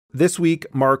This week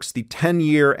marks the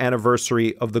 10-year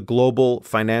anniversary of the global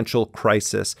financial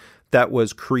crisis that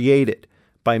was created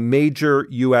by major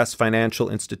U.S. financial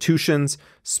institutions,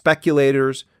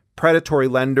 speculators, predatory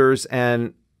lenders,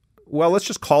 and, well, let's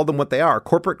just call them what they are,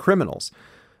 corporate criminals.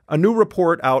 A new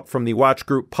report out from the watch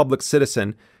group Public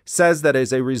Citizen says that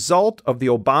as a result of the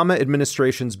Obama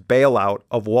administration's bailout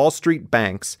of Wall Street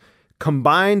banks,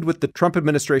 combined with the Trump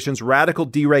administration's radical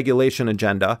deregulation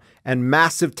agenda and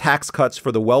massive tax cuts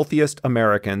for the wealthiest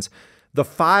Americans, the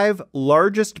 5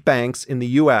 largest banks in the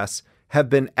U.S. have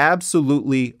been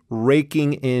absolutely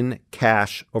raking in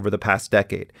cash over the past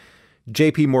decade.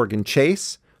 J.P. Morgan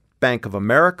Chase, Bank of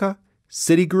America,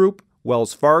 Citigroup,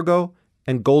 Wells Fargo,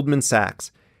 and Goldman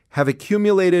Sachs have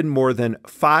accumulated more than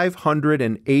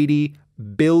 $580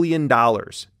 billion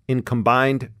in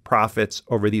combined profits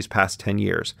over these past 10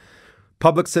 years.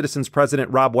 Public Citizen's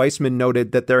president Rob Weissman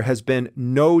noted that there has been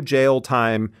no jail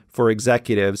time for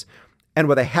executives, and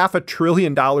with $500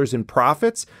 billion in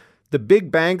profits, the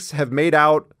big banks have made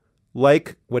out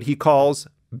like what he calls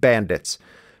bandits.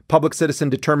 Public Citizen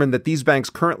determined that these banks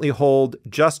currently hold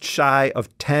just shy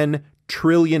of $10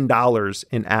 trillion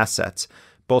in assets.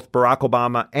 Both Barack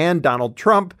Obama and Donald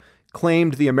Trump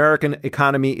claimed the American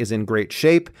economy is in great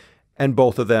shape, and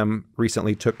both of them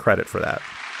recently took credit for that.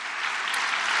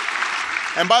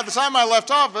 And by the time I left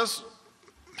office,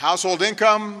 household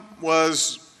income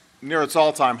was near its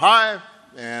all-time high,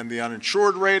 and the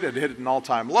uninsured rate had hit an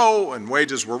all-time low, and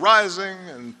wages were rising,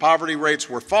 and poverty rates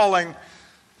were falling.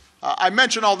 I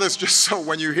mention all this just so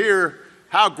when you hear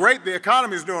how great the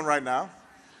economy is doing right now,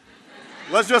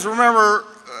 let's just remember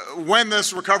when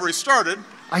this recovery started.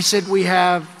 I said we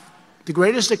have the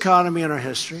greatest economy in our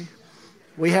history.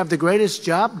 We have the greatest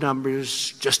job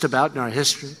numbers just about in our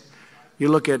history. You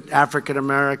look at African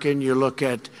American, you look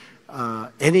at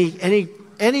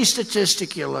any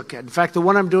statistic you look at. In fact, the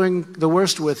one I'm doing the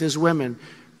worst with is women,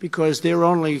 because they're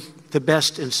only the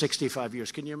best in 65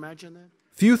 years. Can you imagine that?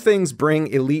 Few things bring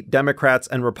elite Democrats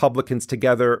and Republicans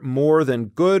together more than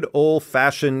good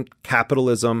old-fashioned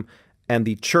capitalism and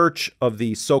the church of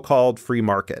the so-called free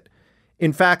market.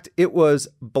 In fact, it was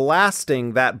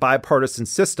blasting that bipartisan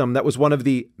system that was one of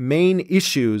the main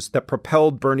issues that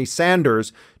propelled Bernie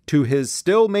Sanders to his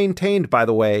still maintained, by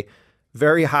the way,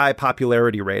 very high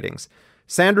popularity ratings.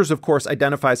 Sanders, of course,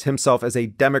 identifies himself as a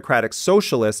democratic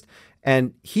socialist,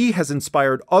 and he has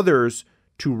inspired others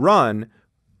to run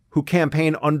who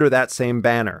campaign under that same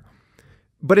banner.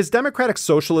 But is democratic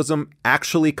socialism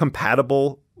actually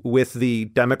compatible with the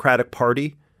Democratic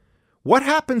Party? What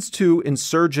happens to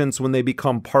insurgents when they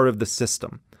become part of the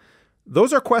system?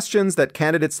 Those are questions that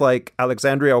candidates like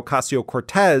Alexandria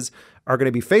Ocasio-Cortez are going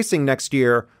to be facing next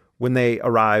year when they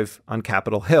arrive on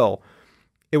Capitol Hill.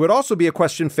 It would also be a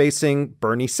question facing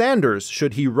Bernie Sanders,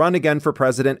 should he run again for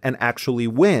president and actually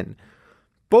win.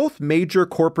 Both major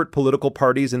corporate political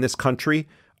parties in this country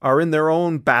are in their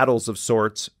own battles of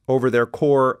sorts over their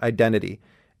core identity.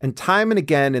 And time and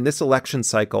again in this election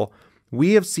cycle,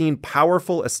 we have seen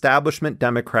powerful establishment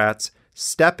Democrats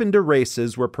step into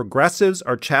races where progressives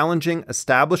are challenging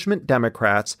establishment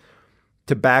Democrats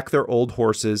to back their old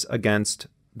horses against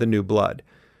the new blood.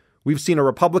 We've seen a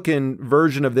Republican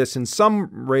version of this in some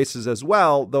races as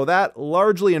well, though that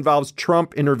largely involves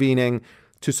Trump intervening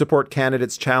to support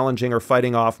candidates challenging or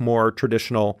fighting off more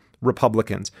traditional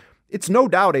Republicans. It's no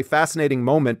doubt a fascinating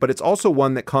moment, but it's also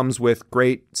one that comes with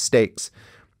great stakes.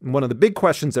 One of the big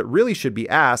questions that really should be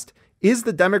asked, is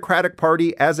the Democratic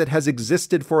Party, as it has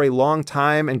existed for a long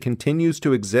time and continues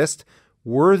to exist,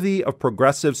 worthy of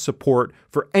progressive support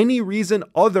for any reason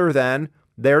other than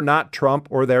they're not Trump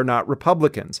or they're not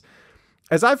Republicans?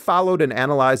 As I've followed and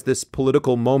analyzed this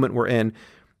political moment we're in,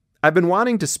 I've been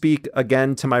wanting to speak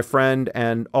again to my friend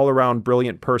and all-around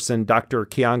brilliant person, Dr.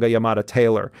 Keeanga-Yamahtta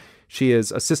Taylor. She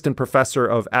is assistant professor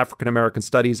of African American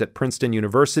Studies at Princeton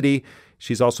University.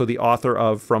 She's also the author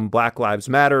of From Black Lives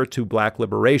Matter to Black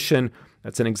Liberation.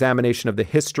 That's an examination of the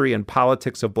history and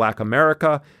politics of Black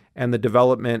America and the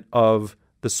development of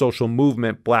the social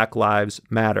movement Black Lives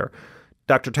Matter.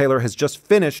 Dr. Taylor has just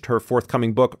finished her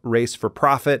forthcoming book, Race for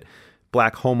Profit,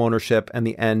 Black Homeownership and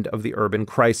the End of the Urban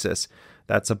Crisis.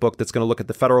 That's a book that's going to look at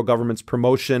the federal government's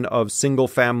promotion of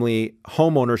single-family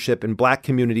homeownership in Black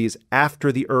communities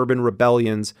after the urban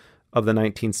rebellions of the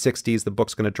 1960s. The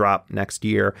book's going to drop next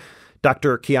year.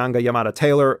 Dr. Keeanga-Yamahtta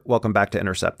Taylor, welcome back to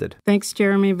Intercepted. Thanks,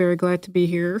 Jeremy. Very glad to be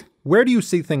here. Where do you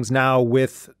see things now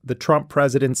with the Trump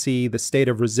presidency, the state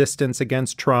of resistance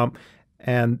against Trump,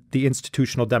 and the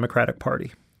institutional Democratic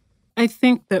Party? I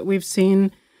think that we've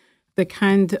seen the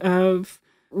kind of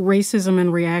racism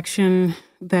and reaction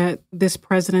that this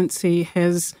presidency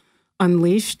has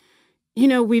unleashed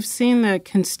we've seen the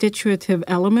constitutive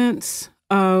elements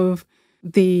of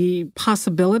the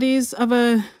possibilities of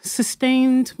a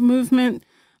sustained movement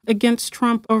against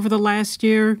Trump over the last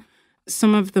year.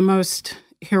 Some of the most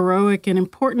heroic and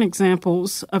important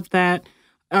examples of that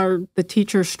are the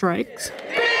teacher strikes.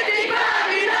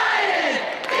 55 United!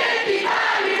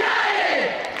 55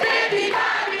 United!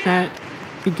 55 That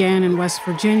began in West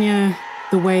Virginia,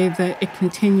 the way that it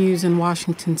continues in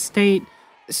Washington state.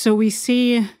 So we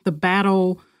see the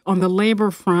battle on the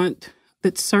labor front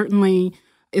that certainly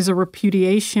is a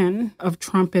repudiation of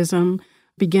Trumpism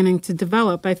beginning to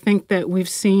develop. I think that we've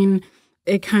seen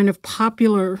a kind of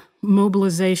popular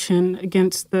mobilization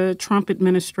against the Trump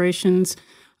administration's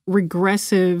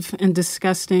regressive and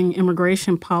disgusting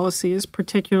immigration policies,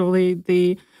 particularly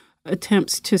the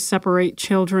attempts to separate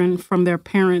children from their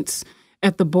parents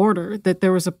at the border, that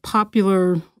there was a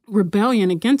popular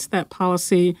rebellion against that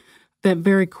policy that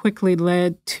very quickly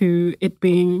led to it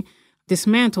being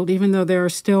dismantled, even though there are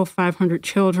still 500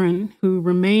 children who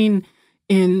remain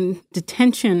in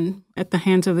detention at the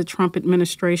hands of the Trump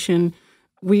administration.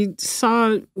 We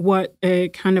saw what a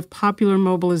kind of popular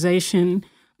mobilization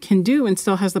can do and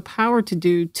still has the power to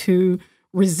do to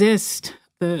resist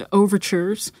the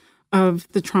overtures of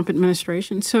the Trump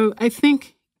administration. So I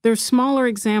think there's smaller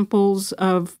examples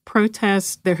of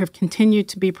protests. There have continued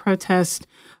to be protests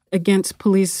against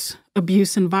police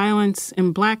abuse and violence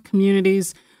in Black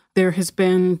communities. There has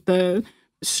been the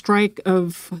strike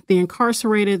of the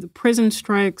incarcerated, the prison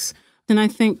strikes. And I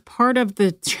think part of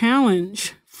the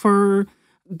challenge for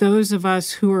those of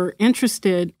us who are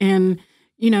interested in,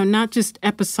 not just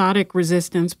episodic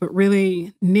resistance, but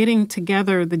really knitting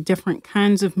together the different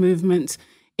kinds of movements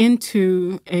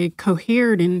into a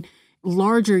coherent and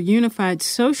larger unified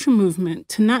social movement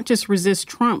to not just resist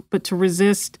Trump, but to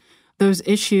resist those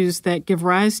issues that give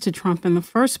rise to Trump in the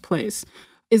first place,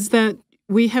 is that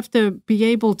we have to be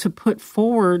able to put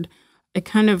forward a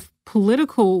kind of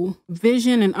political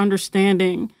vision and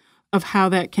understanding of how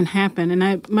that can happen.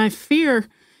 And my fear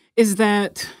is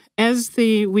that as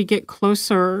we get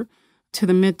closer to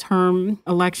the midterm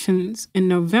elections in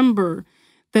November,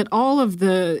 that all of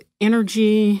the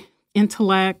energy,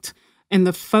 intellect, and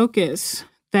the focus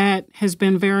that has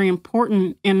been very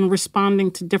important in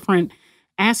responding to different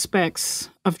aspects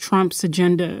of Trump's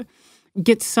agenda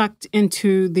gets sucked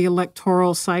into the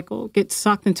electoral cycle, gets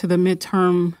sucked into the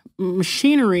midterm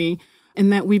machinery,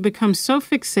 and that we become so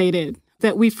fixated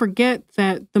that we forget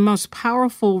that the most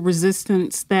powerful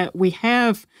resistance that we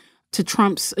have to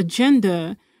Trump's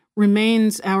agenda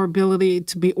remains our ability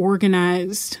to be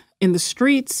organized in the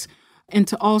streets and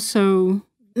to also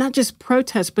not just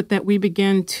protest, but that we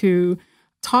begin to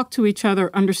talk to each other,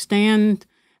 understand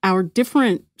our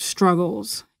different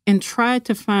struggles, and try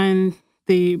to find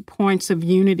the points of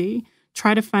unity,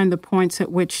 try to find the points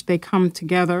at which they come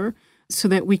together so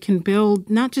that we can build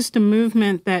not just a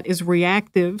movement that is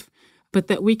reactive, but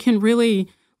that we can really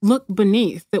look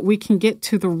beneath, that we can get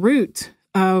to the root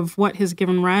of what has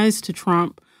given rise to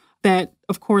Trump, that,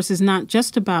 of course, is not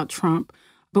just about Trump,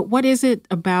 but what is it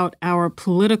about our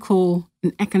political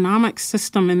and economic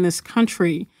system in this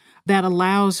country that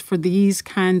allows for these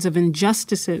kinds of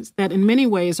injustices that in many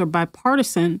ways are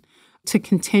bipartisan to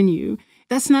continue?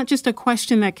 That's not just a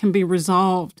question that can be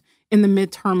resolved in the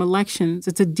midterm elections.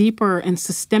 It's a deeper and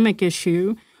systemic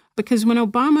issue because when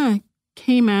Obama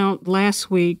came out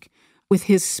last week with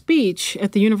his speech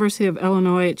at the University of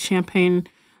Illinois at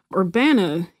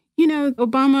Champaign-Urbana,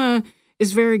 Obama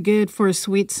is very good for a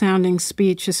sweet-sounding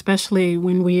speech, especially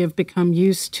when we have become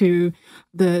used to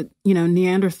the,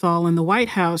 Neanderthal in the White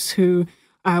House who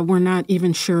we're not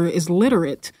even sure is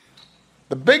literate.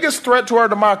 The biggest threat to our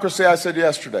democracy, I said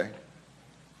yesterday,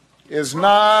 is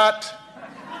not,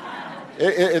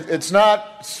 it's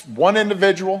not one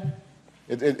individual.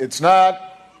 It's not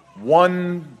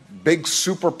one big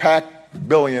super PAC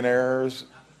billionaires.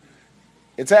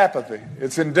 It's apathy.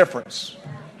 It's indifference.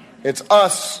 It's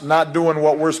us not doing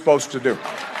what we're supposed to do.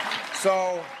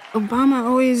 So Obama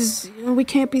always, we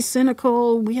can't be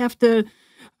cynical. We have to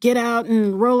get out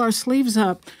and roll our sleeves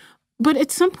up. But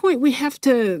at some point, we have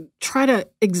to try to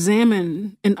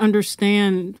examine and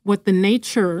understand what the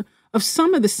nature of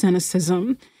some of the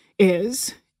cynicism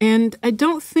is. And I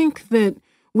don't think that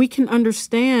we can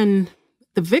understand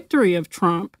the victory of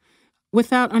Trump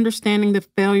without understanding the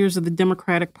failures of the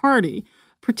Democratic Party,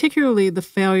 particularly the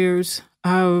failures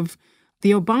of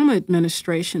the Obama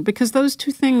administration, because those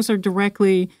two things are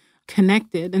directly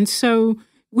connected. And so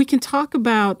we can talk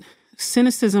about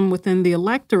cynicism within the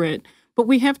electorate, but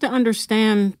we have to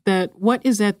understand that what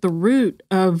is at the root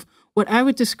of what I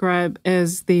would describe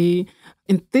as the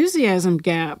enthusiasm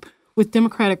gap with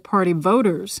Democratic Party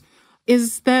voters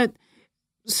is that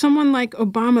someone like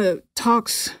Obama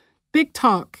talks big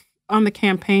talk on the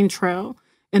campaign trail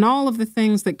and all of the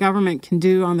things that government can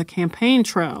do on the campaign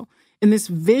trail. And this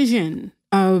vision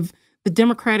of the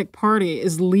Democratic Party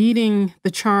is leading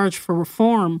the charge for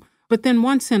reform. But then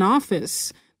once in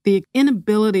office, the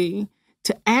inability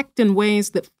to act in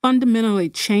ways that fundamentally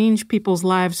change people's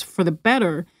lives for the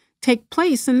better take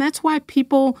place. And that's why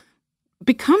people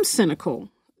become cynical.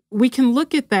 We can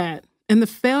look at that and the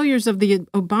failures of the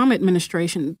Obama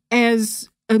administration as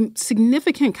a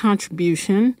significant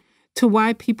contribution to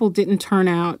why people didn't turn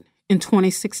out in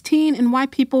 2016 and why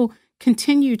people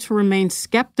continue to remain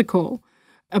skeptical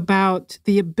about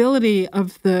the ability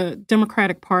of the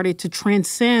Democratic Party to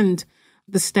transcend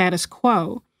the status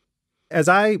quo. As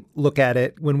I look at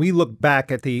it, when we look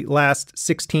back at the last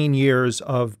 16 years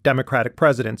of Democratic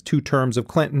presidents, 2 terms of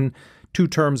Clinton, 2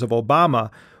 terms of Obama,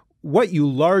 what you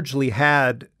largely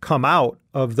had come out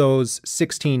of those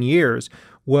 16 years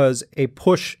was a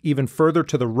push even further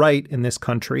to the right in this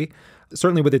country,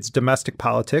 certainly with its domestic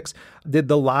politics. Did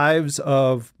the lives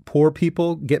of poor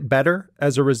people get better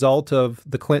as a result of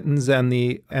the Clintons and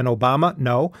Obama?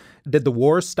 No. Did the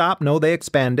wars stop? No, they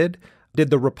expanded. Did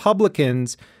the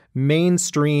Republicans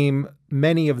mainstream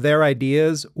many of their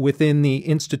ideas within the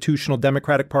institutional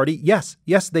Democratic Party? Yes,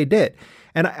 they did.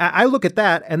 And I look at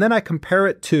that and then I compare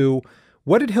it to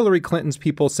what did Hillary Clinton's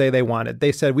people say they wanted?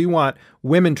 They said, we want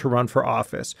women to run for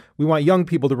office. We want young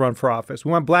people to run for office.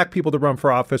 We want black people to run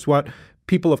for office. We want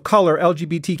people of color,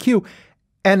 LGBTQ.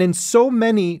 And in so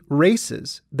many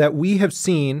races that we have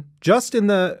seen just in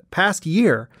the past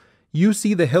year, you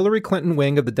see the Hillary Clinton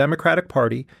wing of the Democratic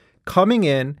Party coming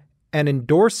in and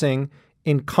endorsing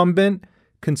incumbent,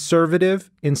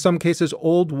 conservative, in some cases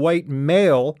old white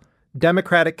male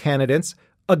Democratic candidates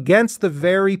against the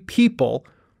very people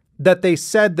that they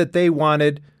said that they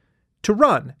wanted to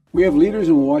run. We have leaders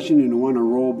in Washington who want to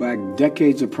roll back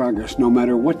decades of progress, no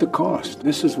matter what the cost.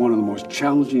 This is one of the most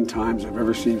challenging times I've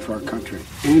ever seen for our country.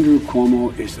 Andrew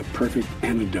Cuomo is the perfect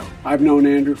antidote. I've known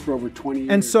Andrew for over 20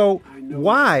 years. And so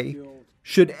why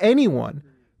should anyone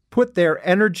put their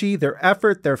energy, their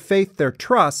effort, their faith, their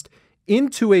trust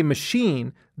into a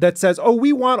machine that says, oh,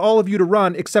 we want all of you to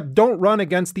run, except don't run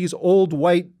against these old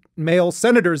white male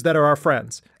senators that are our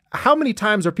friends? How many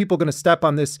times are people going to step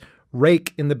on this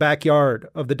rake in the backyard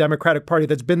of the Democratic Party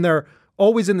that's been there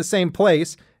always in the same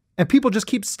place, and people just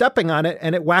keep stepping on it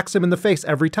and it whacks them in the face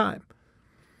every time?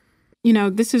 You know,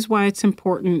 this is why it's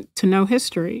important to know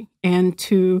history and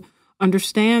to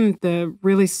understand the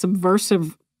really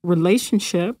subversive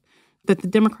relationship that the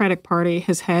Democratic Party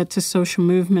has had to social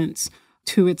movements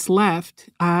to its left,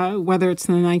 whether it's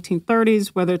in the 1930s,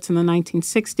 whether it's in the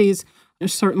 1960s, or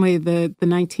certainly the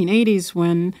 1980s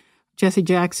when Jesse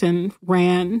Jackson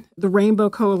ran the Rainbow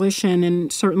Coalition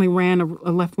and certainly ran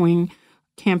a left-wing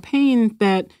campaign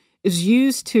that is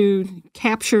used to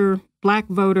capture black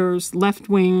voters,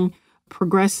 left-wing,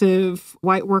 progressive,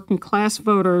 white working-class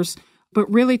voters,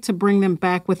 but really to bring them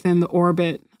back within the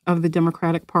orbit of the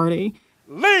Democratic Party.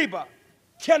 Labor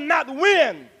cannot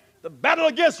win the battle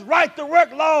against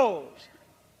right-to-work laws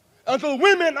until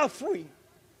women are free.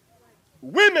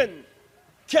 Women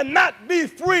cannot be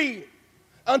free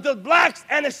until blacks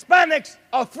and Hispanics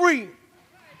are free.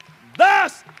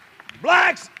 Thus,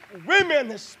 blacks, women,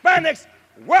 Hispanics,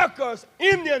 workers,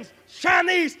 Indians,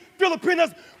 Chinese,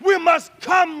 Filipinos, we must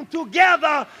come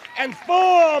together and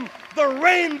form the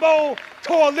Rainbow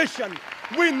Coalition.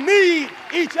 We need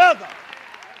each other.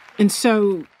 And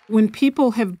so when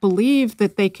people have believed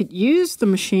that they could use the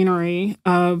machinery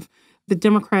of the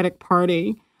Democratic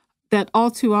Party, that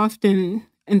all too often,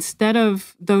 instead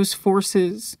of those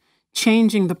forces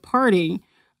changing the party,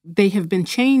 they have been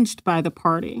changed by the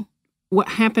party. What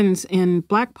happens in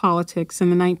black politics in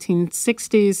the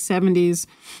 1960s, 70s,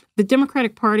 the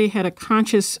Democratic Party had a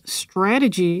conscious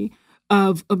strategy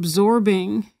of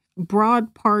absorbing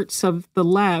broad parts of the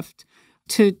left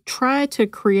to try to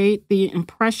create the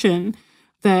impression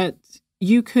that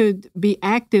you could be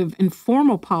active in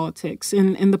formal politics,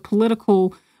 in the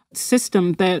political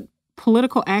system, that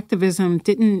political activism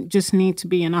didn't just need to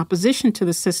be in opposition to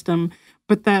the system,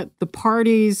 but that the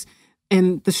parties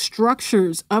and the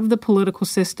structures of the political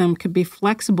system could be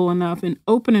flexible enough and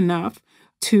open enough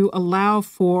to allow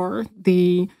for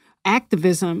the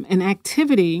activism and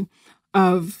activity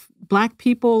of black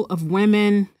people, of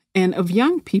women, and of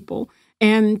young people.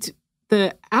 And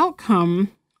the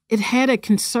outcome, it had a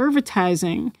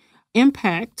conservatizing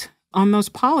impact on those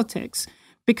politics,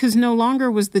 because no longer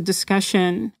was the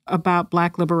discussion about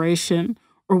black liberation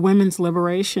or women's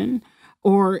liberation.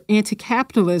 or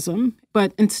anti-capitalism,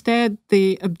 but instead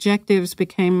the objectives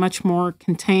became much more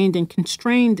contained and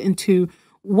constrained into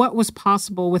what was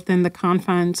possible within the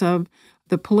confines of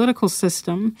the political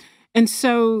system. And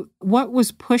so what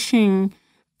was pushing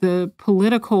the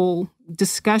political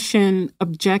discussion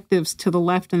objectives to the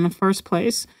left in the first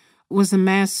place was a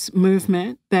mass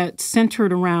movement that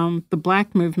centered around the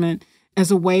Black movement as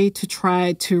a way to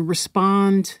try to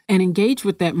respond and engage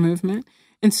with that movement.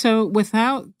 And so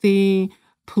without the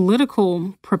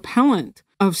political propellant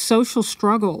of social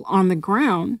struggle on the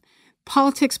ground,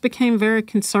 politics became very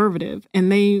conservative,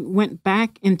 and they went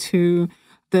back into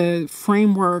the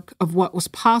framework of what was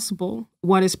possible,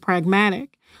 what is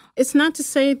pragmatic. It's not to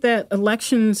say that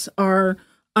elections are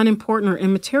unimportant or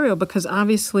immaterial, because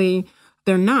obviously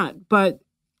they're not, but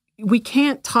we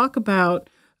can't talk about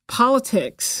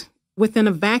politics within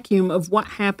a vacuum of what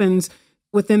happens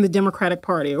within the Democratic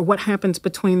Party or what happens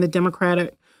between the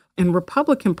Democratic and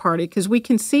Republican Party, because we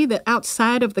can see that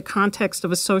outside of the context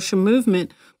of a social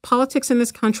movement, politics in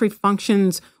this country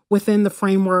functions within the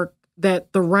framework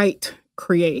that the right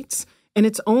creates. And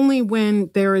it's only when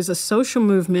there is a social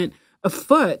movement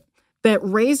afoot that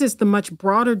raises the much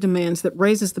broader demands, that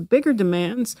raises the bigger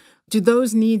demands, do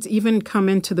those needs even come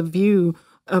into the view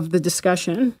of the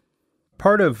discussion.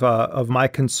 Part of my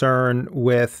concern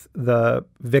with the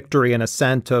victory and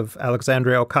ascent of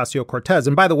Alexandria Ocasio-Cortez,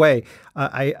 and by the way,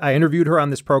 I interviewed her on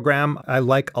this program. I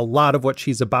like a lot of what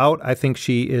she's about. I think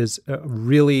she is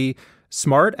really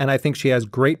smart, and I think she has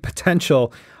great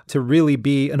potential to really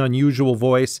be an unusual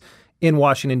voice in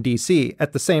Washington, D.C.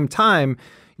 At the same time,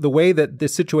 the way that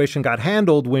this situation got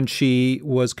handled when she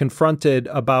was confronted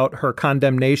about her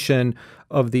condemnation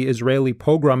of the Israeli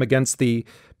pogrom against the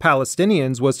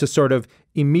Palestinians was to sort of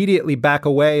immediately back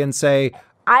away and say,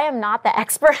 I am not the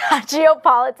expert on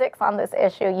geopolitics on this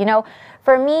issue. You know,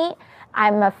 for me,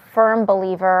 I'm a firm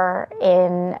believer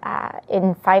in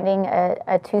finding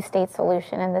a two-state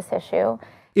solution in this issue.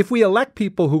 If we elect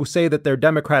people who say that they're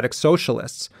democratic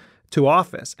socialists to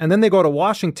office, and then they go to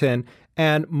Washington,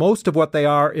 and most of what they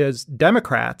are is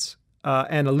Democrats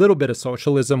and a little bit of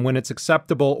socialism when it's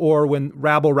acceptable or when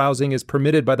rabble-rousing is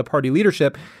permitted by the party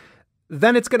leadership,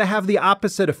 then it's going to have the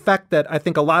opposite effect that I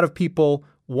think a lot of people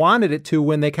wanted it to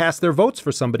when they cast their votes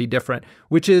for somebody different,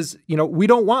 which is, you know, we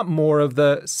don't want more of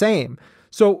the same.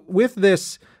 So with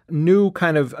this new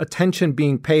kind of attention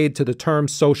being paid to the term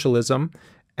socialism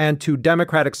and to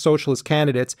democratic socialist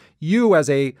candidates, you as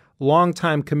a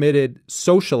longtime committed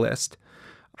socialist,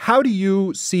 how do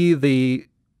you see the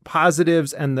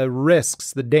positives and the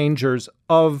risks, the dangers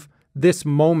of this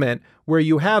moment where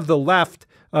you have the left,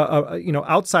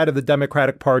 outside of the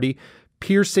Democratic Party,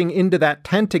 piercing into that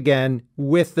tent again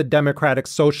with the Democratic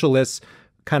Socialists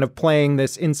kind of playing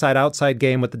this inside-outside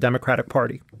game with the Democratic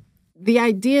Party? The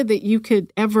idea that you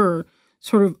could ever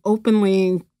sort of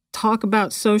openly talk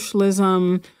about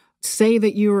socialism, say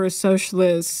that you were a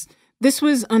socialist, this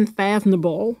was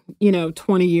unfathomable,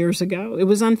 20 years ago. It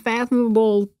was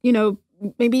unfathomable,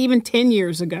 maybe even 10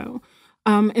 years ago.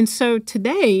 And so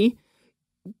today,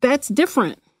 that's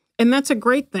different. And that's a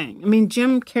great thing. I mean,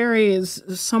 Jim Carrey is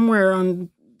somewhere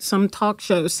on some talk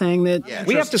show saying that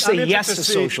we have to say yes to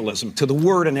socialism, to the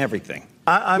word and everything.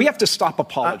 We have to stop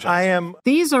apologizing.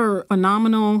 These are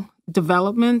phenomenal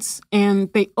developments,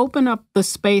 and they open up the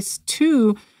space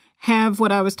to have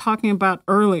what I was talking about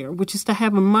earlier, which is to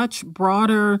have a much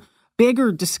broader,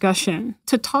 bigger discussion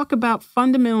to talk about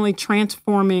fundamentally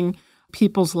transforming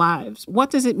people's lives.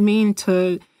 What does it mean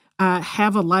to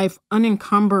have a life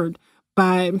unencumbered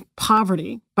by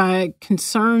poverty, by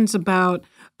concerns about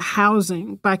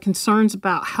housing, by concerns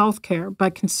about healthcare, by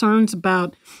concerns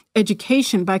about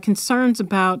education, by concerns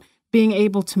about being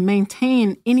able to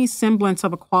maintain any semblance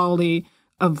of a quality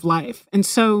of life? And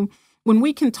so when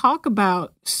we can talk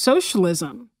about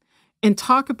socialism and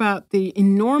talk about the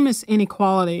enormous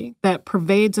inequality that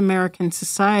pervades American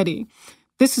society,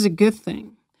 this is a good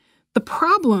thing. The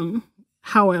problem,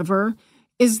 however,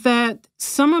 is that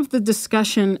some of the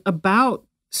discussion about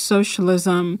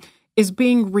socialism is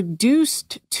being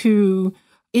reduced to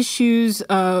issues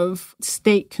of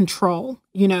state control.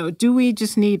 Do we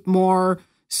just need more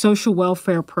social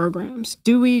welfare programs?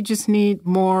 Do we just need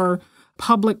more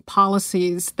public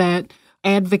policies that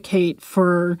advocate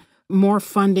for more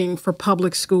funding for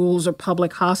public schools or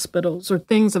public hospitals or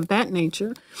things of that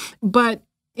nature? But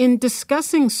in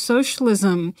discussing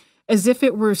socialism as if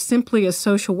it were simply a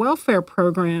social welfare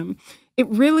program, it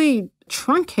really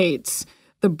truncates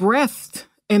the breadth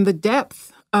and the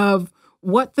depth of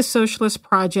what the socialist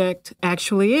project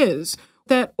actually is.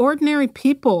 That ordinary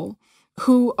people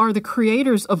who are the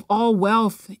creators of all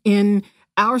wealth in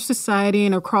our society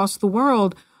and across the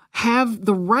world have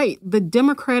the right, the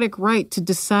democratic right, to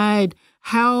decide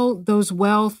how those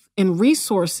wealth and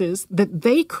resources that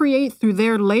they create through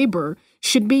their labor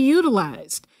should be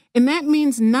utilized. And that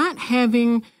means not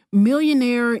having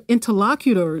millionaire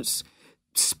interlocutors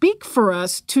speak for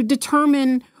us to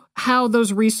determine how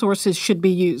those resources should be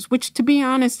used, which, to be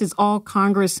honest, is all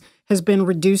Congress has been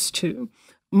reduced to.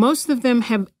 Most of them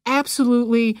have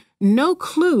absolutely no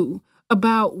clue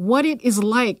about what it is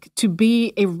like to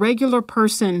be a regular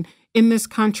person in this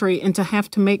country and to have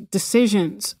to make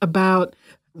decisions about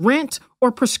rent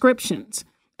or prescriptions.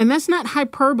 And that's not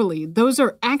hyperbole. Those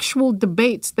are actual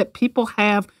debates that people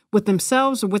have with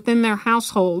themselves or within their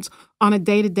households on a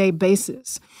day-to-day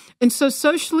basis. And so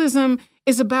socialism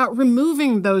is about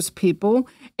removing those people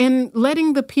and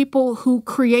letting the people who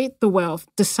create the wealth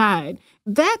decide.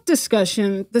 That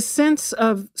discussion, the sense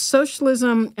of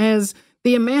socialism as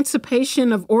the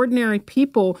emancipation of ordinary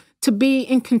people to be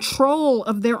in control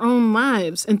of their own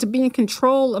lives and to be in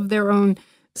control of their own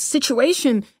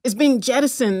situation, is being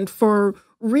jettisoned for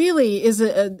really is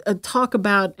a talk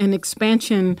about an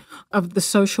expansion of the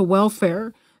social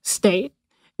welfare state.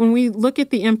 When we look at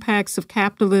the impacts of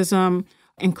capitalism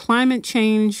and climate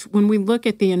change, when we look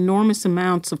at the enormous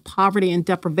amounts of poverty and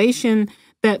deprivation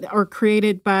that are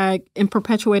created by and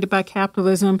perpetuated by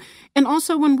capitalism, and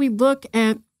also when we look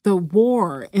at the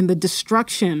war and the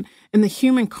destruction and the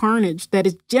human carnage that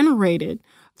is generated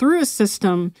through a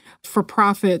system for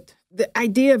profit, the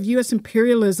idea of U.S.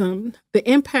 imperialism, the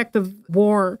impact of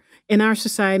war in our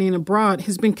society and abroad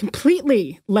has been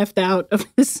completely left out of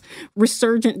this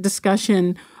resurgent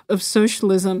discussion of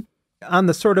socialism. On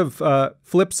the sort of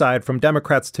flip side, from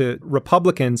Democrats to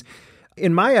Republicans,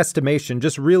 in my estimation,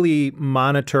 just really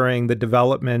monitoring the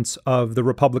developments of the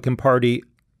Republican Party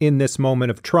in this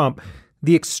moment of Trump,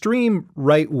 the extreme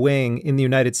right wing in the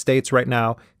United States right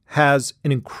now has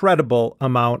an incredible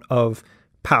amount of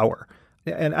power.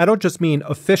 And I don't just mean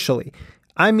officially.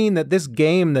 I mean that this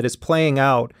game that is playing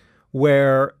out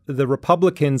where the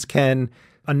Republicans can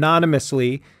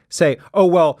anonymously say, oh,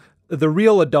 well, the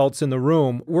real adults in the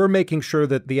room, we're making sure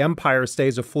that the empire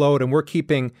stays afloat and we're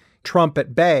keeping Trump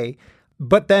at bay,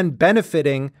 but then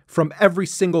benefiting from every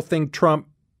single thing Trump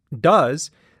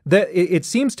does, that it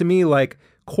seems to me like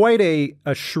quite a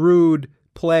shrewd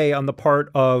play on the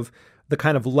part of the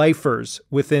kind of lifers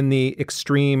within the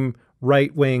extreme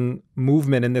right-wing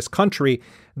movement in this country,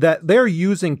 that they're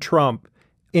using Trump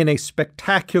in a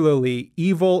spectacularly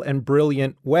evil and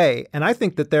brilliant way. And I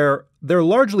think that they're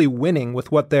largely winning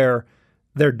with what they're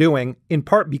doing, in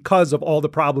part because of all the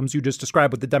problems you just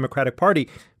described with the Democratic Party.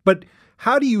 But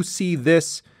how do you see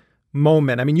this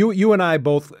moment? I mean, you and I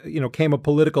both, came of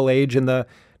political age in the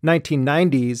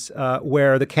 1990s,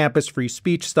 where the campus free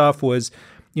speech stuff was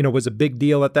a big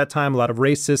deal at that time. A lot of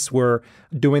racists were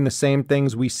doing the same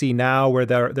things we see now, where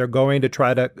they're going to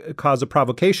try to cause a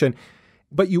provocation.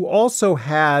 But you also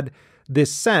had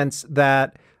this sense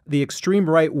that the extreme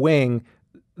right wing,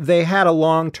 they had a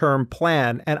long-term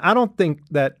plan. And I don't think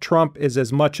that Trump is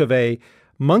as much of a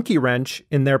monkey wrench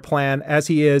in their plan as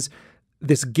he is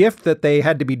this gift that they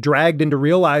had to be dragged into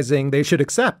realizing they should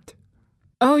accept.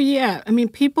 Oh, yeah. I mean,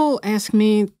 people ask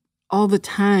me all the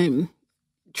time,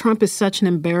 Trump is such an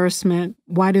embarrassment.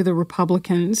 Why do the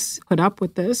Republicans put up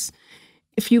with this?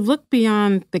 If you look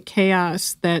beyond the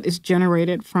chaos that is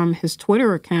generated from his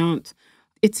Twitter account,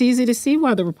 it's easy to see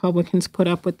why the Republicans put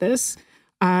up with this,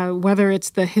 whether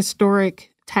it's the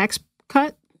historic tax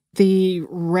cut, the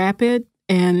rapid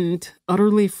and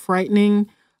utterly frightening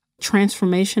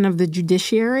transformation of the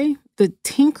judiciary, the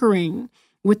tinkering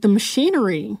with the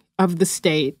machinery of the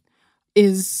state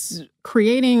is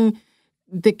creating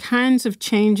the kinds of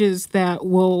changes that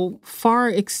will far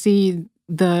exceed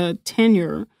the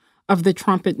tenure of the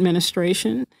Trump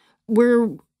administration. We're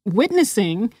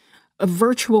witnessing a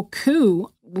virtual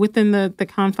coup within the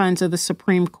confines of the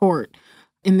Supreme Court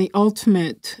in the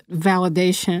ultimate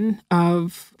validation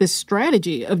of this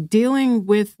strategy of dealing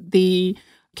with the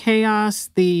chaos,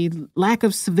 the lack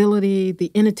of civility,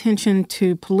 the inattention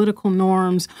to political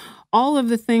norms, all of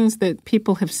the things that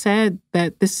people have said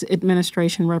that this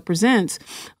administration represents,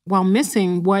 while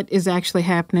missing what is actually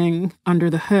happening under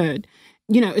the hood.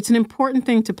 It's an important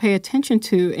thing to pay attention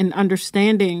to in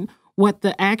understanding what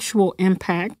the actual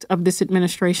impact of this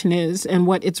administration is and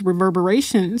what its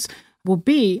reverberations will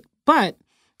be. But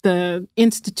the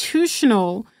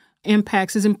institutional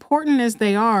impacts, as important as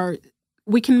they are,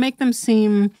 we can make them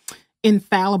seem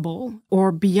infallible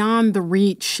or beyond the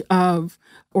reach of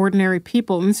ordinary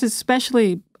people. And this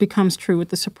especially becomes true with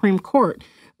the Supreme Court.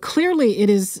 Clearly, it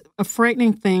is a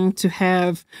frightening thing to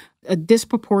have a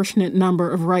disproportionate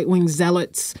number of right-wing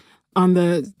zealots on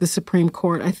the Supreme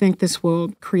Court. I think this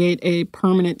will create a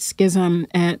permanent schism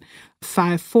at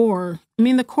 5-4. I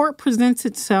mean, the court presents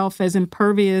itself as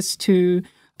impervious to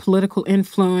political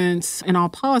influence in all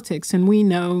politics, and we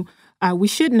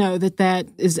should know that that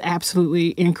is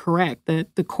absolutely incorrect,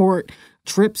 that the court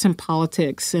drips in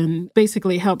politics and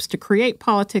basically helps to create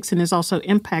politics and is also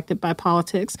impacted by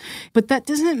politics. But that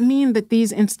doesn't mean that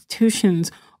these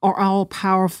institutions are all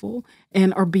powerful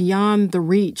and are beyond the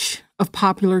reach of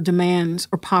popular demands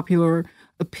or popular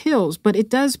appeals. But it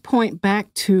does point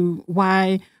back to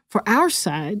why, for our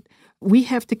side, we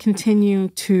have to continue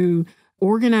to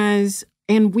organize,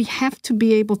 and we have to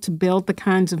be able to build the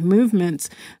kinds of movements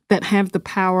that have the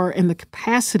power and the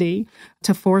capacity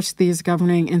to force these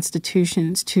governing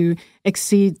institutions to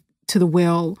accede to the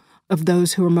will of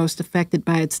those who are most affected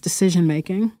by its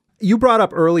decision-making. You brought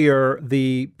up earlier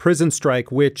the prison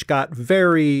strike, which got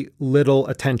very little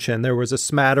attention. There was a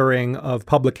smattering of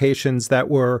publications that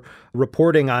were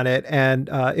reporting on it, and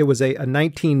it was a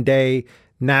 19-day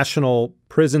national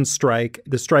prison strike.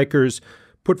 The strikers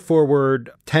put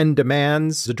forward 10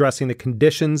 demands addressing the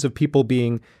conditions of people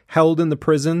being held in the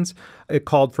prisons. It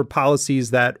called for policies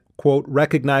that, quote,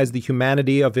 recognize the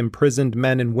humanity of imprisoned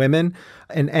men and women,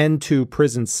 an end to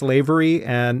prison slavery,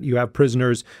 and you have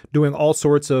prisoners doing all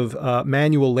sorts of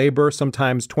manual labor,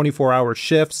 sometimes 24-hour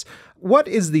shifts. What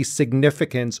is the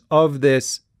significance of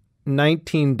this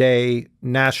 19-day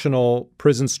national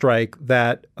prison strike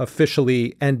that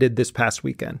officially ended this past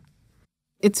weekend?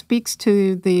 It speaks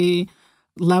to the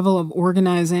level of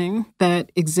organizing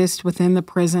that exists within the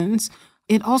prisons.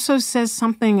 It also says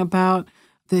something about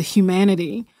the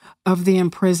humanity of the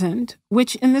imprisoned,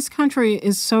 which in this country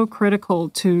is so critical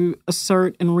to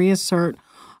assert and reassert.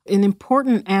 An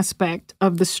important aspect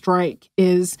of the strike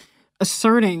is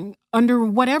asserting under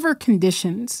whatever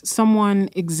conditions someone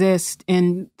exists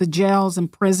in the jails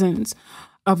and prisons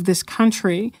of this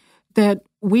country, that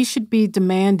we should be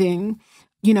demanding,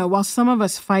 while some of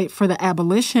us fight for the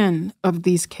abolition of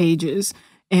these cages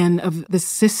and of the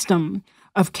system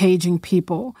of caging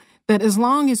people, that as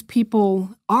long as people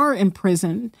are in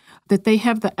prison, that they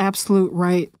have the absolute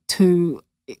right to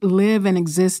live and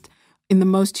exist in the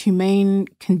most humane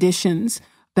conditions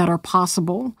that are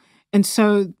possible. And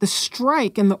so the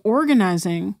strike and the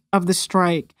organizing of the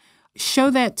strike show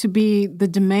that to be the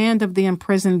demand of the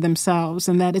imprisoned themselves,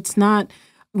 and that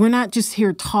we're not just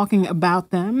here talking about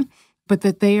them, but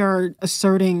that they are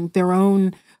asserting their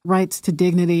own rights to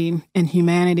dignity and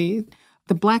humanity.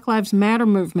 The Black Lives Matter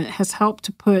movement has helped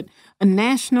to put a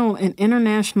national and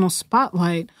international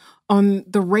spotlight on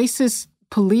the racist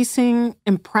policing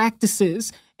and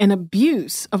practices and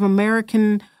abuse of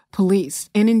American police.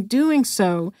 And in doing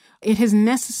so, it has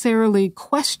necessarily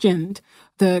questioned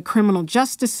the criminal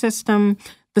justice system,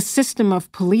 the system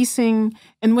of policing.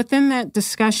 And within that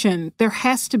discussion, there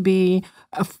has to be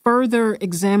a further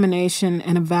examination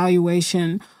and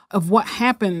evaluation of what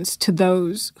happens to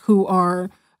those who are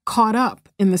caught up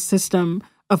in the system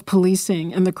of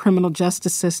policing and the criminal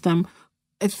justice system.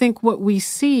 I think what we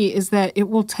see is that it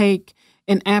will take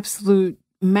an absolute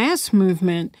mass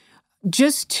movement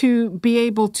just to be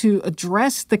able to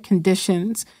address the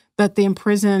conditions that the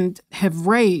imprisoned have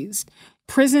raised.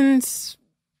 Prisons,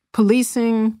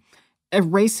 policing, a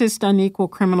racist, unequal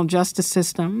criminal justice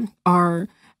system are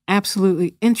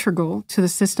absolutely integral to the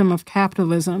system of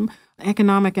capitalism,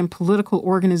 economic and political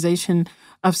organization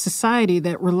of society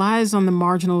that relies on the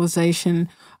marginalization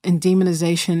and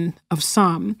demonization of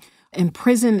some. And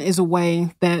prison is a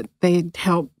way that they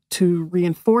help to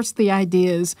reinforce the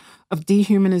ideas of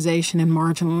dehumanization and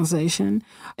marginalization.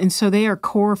 And so they are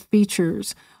core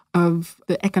features of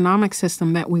the economic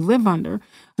system that we live under.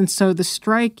 And so the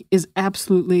strike is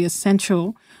absolutely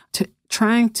essential to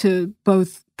trying to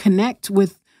both connect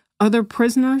with other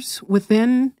prisoners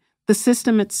within the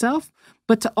system itself,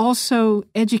 but to also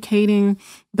educating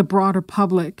the broader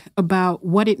public about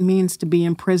what it means to be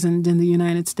imprisoned in the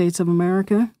United States of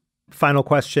America. Final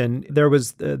question. There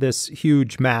was this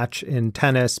huge match in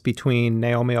tennis between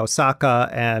Naomi Osaka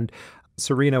and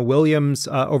Serena Williams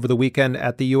over the weekend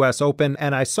at the U.S. Open.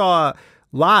 And I saw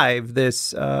live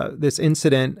this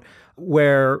incident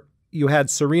where you had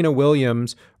Serena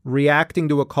Williams reacting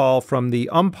to a call from the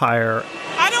umpire.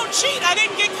 I don't cheat. I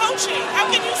didn't get coaching.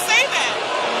 How can you say that?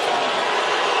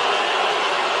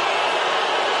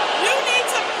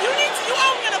 You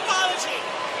owe me an apology.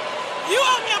 You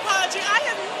owe me an apology. I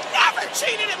have never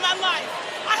cheated in my life.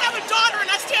 I have a daughter and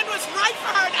I stand what's right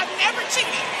for her, and I've never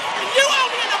cheated. And you owe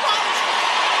me an apology.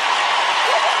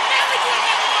 You will never do it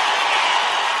again.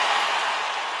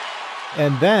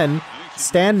 and then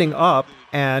standing up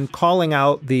and calling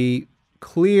out the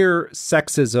clear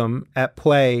sexism at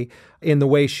play in the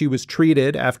way she was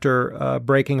treated after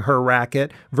breaking her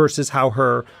racket versus how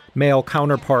her male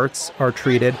counterparts are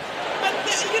treated. But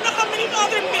you know how many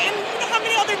other men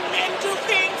do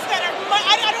things that are,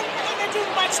 I don't think they do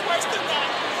much worse than that.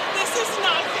 This is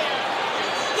not fair.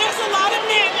 There's a lot of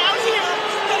men out here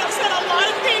that have said a lot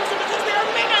of things, and because they're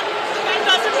men, that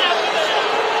doesn't happen to them.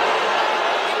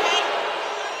 Okay?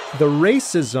 The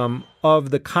racism of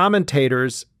the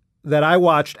commentators that I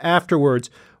watched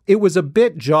afterwards, it was a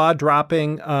bit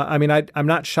jaw-dropping. I'm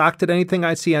not shocked at anything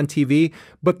I see on TV,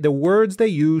 but the words they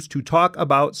used to talk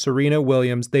about Serena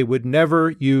Williams, they would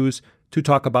never use to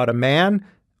talk about a man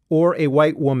or a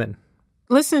white woman.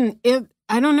 Listen,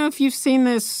 I don't know if you've seen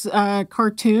this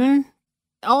cartoon.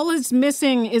 All it's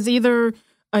missing is either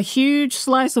a huge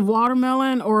slice of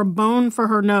watermelon or a bone for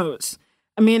her nose.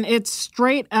 I mean, it's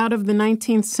straight out of the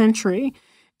 19th century.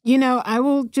 You know, I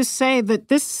will just say that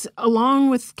this,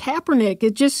 along with Kaepernick,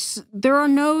 there are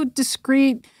no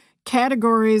discrete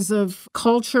categories of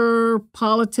culture,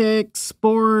 politics,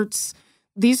 sports.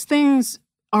 These things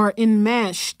are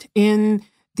enmeshed in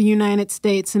the United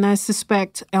States, and I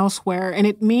suspect elsewhere. And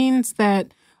it means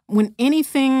that when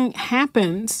anything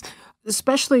happens,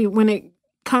 especially when it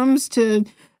comes to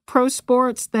pro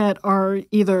sports that are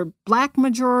either Black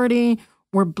majority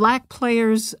or Black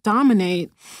players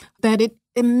dominate, that it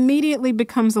immediately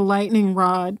becomes a lightning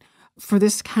rod for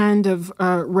this kind of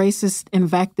racist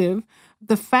invective.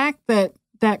 The fact that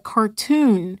that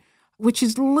cartoon, which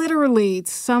is literally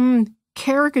some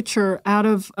caricature out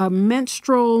of a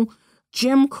minstrel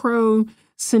Jim Crow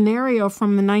scenario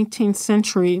from the 19th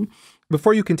century.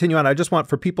 Before you continue on, I just want,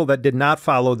 for people that did not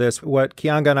follow this, what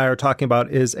Keeanga and I are talking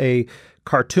about is a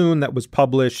cartoon that was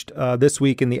published this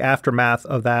week in the aftermath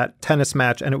of that tennis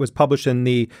match, and it was published in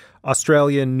the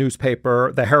Australian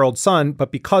newspaper, the Herald Sun.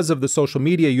 But because of the social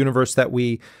media universe that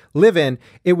we live in,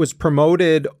 it was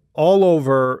promoted all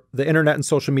over the internet and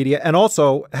social media, and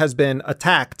also has been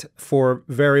attacked for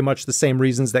very much the same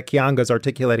reasons that Keeanga is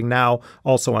articulating now,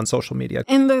 also on social media.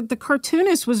 And the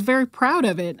cartoonist was very proud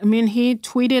of it. I mean, he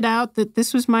tweeted out that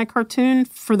this was my cartoon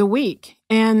for the week.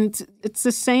 And it's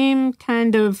the same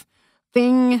kind of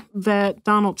thing that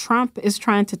Donald Trump is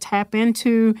trying to tap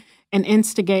into and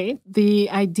instigate. The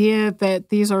idea that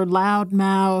these are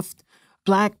loud-mouthed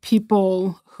Black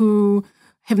people who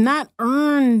have not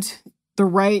earned the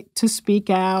right to speak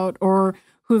out or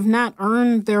who have not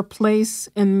earned their place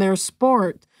in their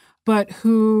sport, but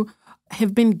who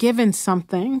have been given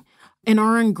something and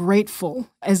are ungrateful,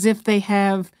 as if they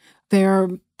have their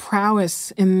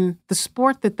prowess in the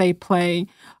sport that they play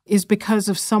is because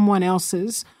of someone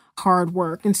else's hard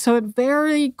work. And so it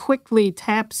very quickly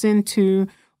taps into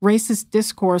racist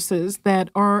discourses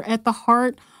that are at the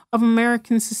heart of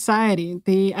American society.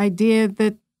 The idea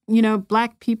that,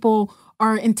 Black people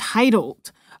are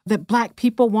entitled, that Black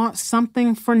people want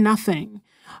something for nothing,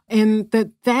 and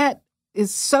that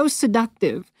is so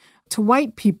seductive to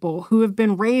white people who have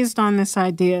been raised on this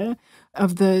idea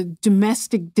of the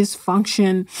domestic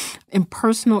dysfunction and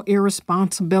personal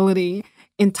irresponsibility,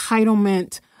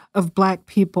 entitlement of Black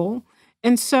people.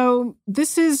 And so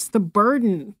this is the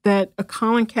burden that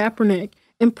Colin Kaepernick,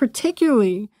 and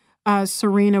particularly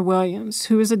Serena Williams,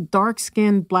 who is a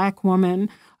dark-skinned Black woman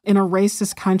in a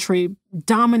racist country,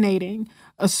 dominating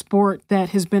a sport that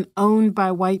has been owned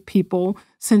by white people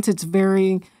since its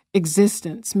very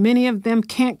existence. Many of them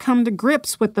can't come to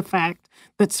grips with the fact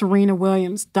that Serena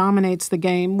Williams dominates the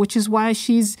game, which is why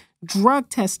she's drug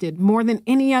tested more than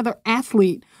any other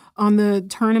athlete on the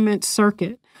tournament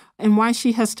circuit, and why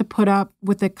she has to put up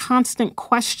with a constant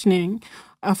questioning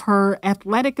of her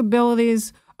athletic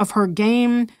abilities, of her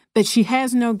game, that she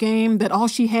has no game, that all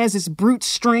she has is brute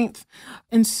strength.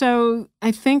 And so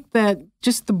I think that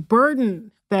just the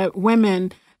burden that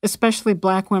women, especially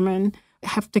Black women,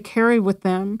 have to carry with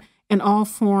them in all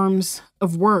forms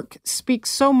of work speaks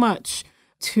so much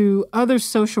to other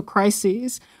social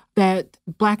crises that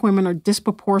Black women are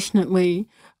disproportionately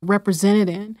represented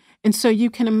in. And so you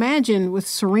can imagine with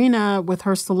Serena, with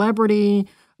her celebrity,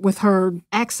 with her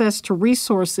access to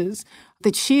resources,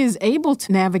 that she is able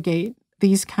to navigate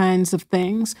these kinds of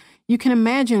things. You can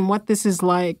imagine what this is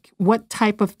like, what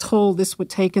type of toll this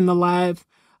would take in the life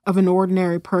of an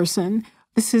ordinary person.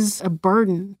 This is a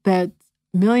burden that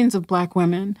millions of Black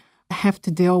women have to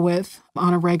deal with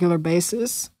on a regular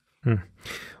basis. Well,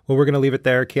 we're going to leave it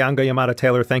there. Keeanga-Yamahtta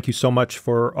Taylor, thank you so much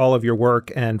for all of your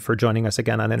work and for joining us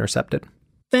again on Intercepted.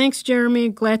 Thanks, Jeremy.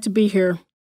 Glad to be here.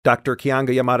 Dr.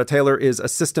 Keeanga-Yamahtta Taylor is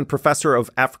Assistant Professor of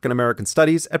African American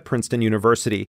Studies at Princeton University.